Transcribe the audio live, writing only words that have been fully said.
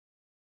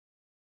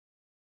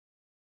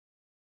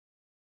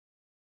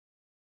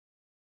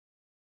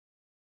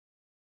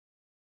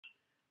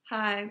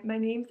Hi, my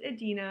name's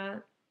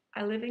Edina.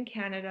 I live in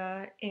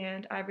Canada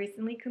and I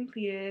recently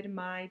completed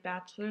my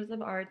Bachelor's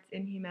of Arts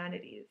in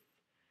Humanities.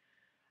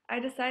 I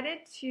decided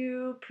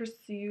to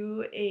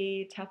pursue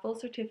a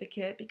TEFL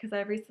certificate because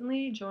I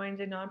recently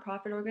joined a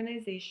nonprofit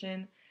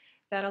organization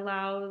that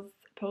allows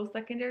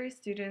post-secondary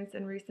students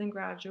and recent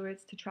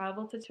graduates to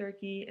travel to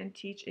Turkey and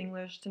teach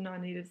English to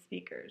non-native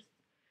speakers.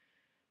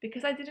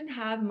 Because I didn't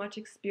have much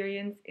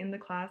experience in the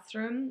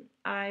classroom,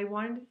 I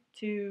wanted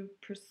to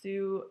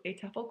pursue a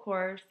TEFL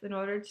course in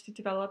order to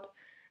develop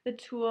the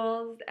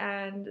tools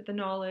and the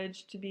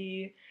knowledge to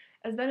be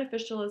as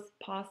beneficial as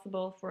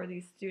possible for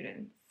these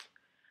students.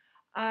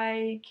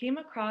 I came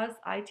across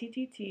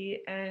ITTT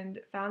and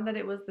found that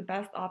it was the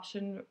best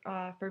option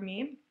for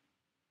me.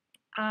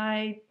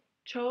 I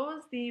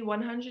chose the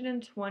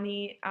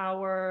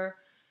 120-hour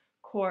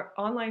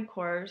online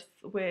course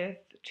with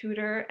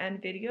tutor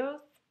and videos.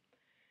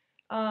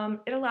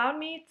 It allowed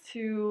me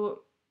to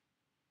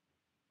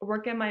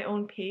work at my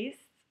own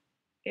pace,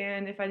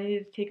 and if I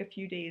needed to take a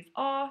few days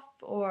off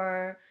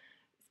or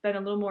spend a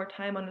little more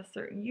time on a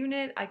certain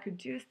unit, I could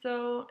do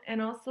so.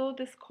 And also,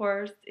 this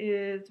course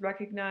is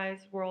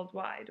recognized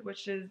worldwide,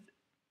 which is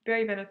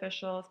very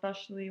beneficial,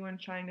 especially when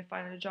trying to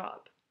find a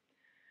job.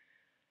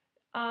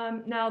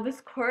 Now,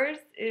 this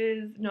course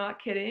is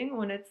not kidding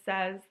when it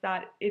says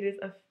that it is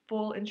a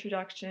full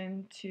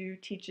introduction to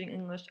teaching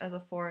English as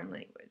a foreign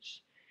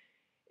language.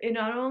 It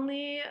not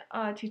only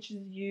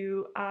teaches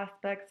you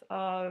aspects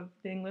of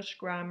the English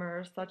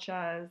grammar, such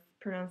as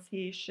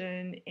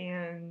pronunciation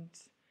and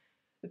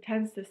the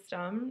tense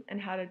system, and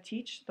how to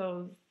teach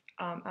those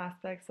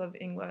aspects of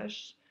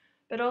English,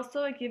 but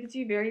also it gives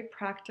you very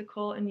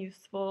practical and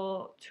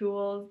useful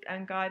tools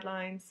and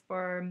guidelines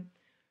for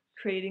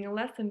creating a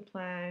lesson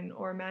plan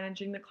or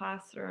managing the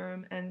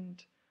classroom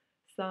and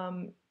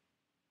some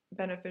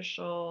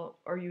beneficial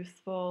or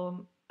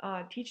useful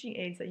teaching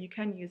aids that you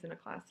can use in a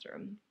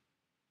classroom.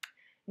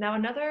 Now,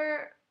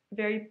 another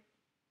very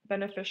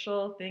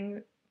beneficial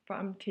thing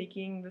from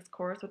taking this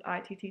course with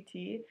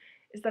ITTT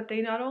is that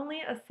they not only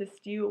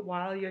assist you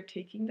while you're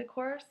taking the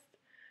course,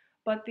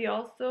 but they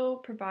also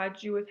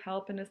provide you with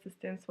help and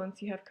assistance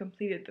once you have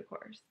completed the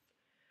course.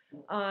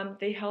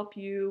 They help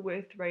you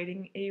with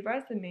writing a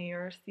resume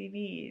or a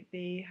CV.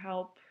 They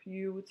help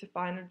you to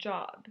find a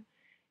job.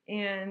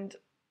 And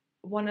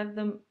one of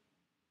the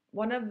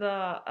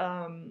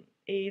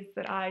aids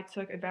that I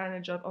took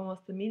advantage of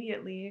almost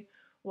immediately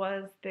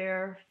was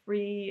their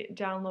free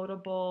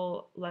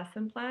downloadable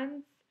lesson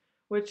plans,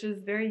 which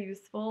is very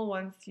useful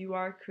once you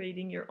are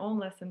creating your own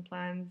lesson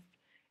plans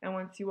and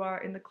once you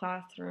are in the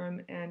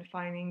classroom and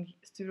finding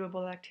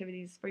suitable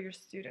activities for your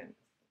students.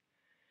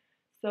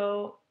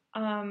 So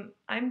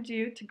I'm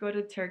due to go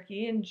to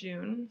Turkey in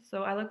June,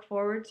 so I look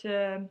forward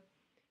to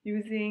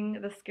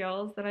using the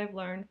skills that I've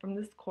learned from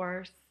this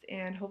course,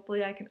 and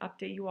hopefully I can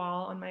update you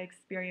all on my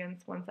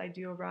experience once I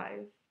do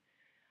arrive.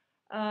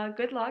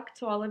 Good luck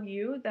to all of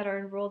you that are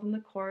enrolled in the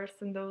course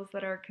and those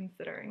that are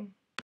considering.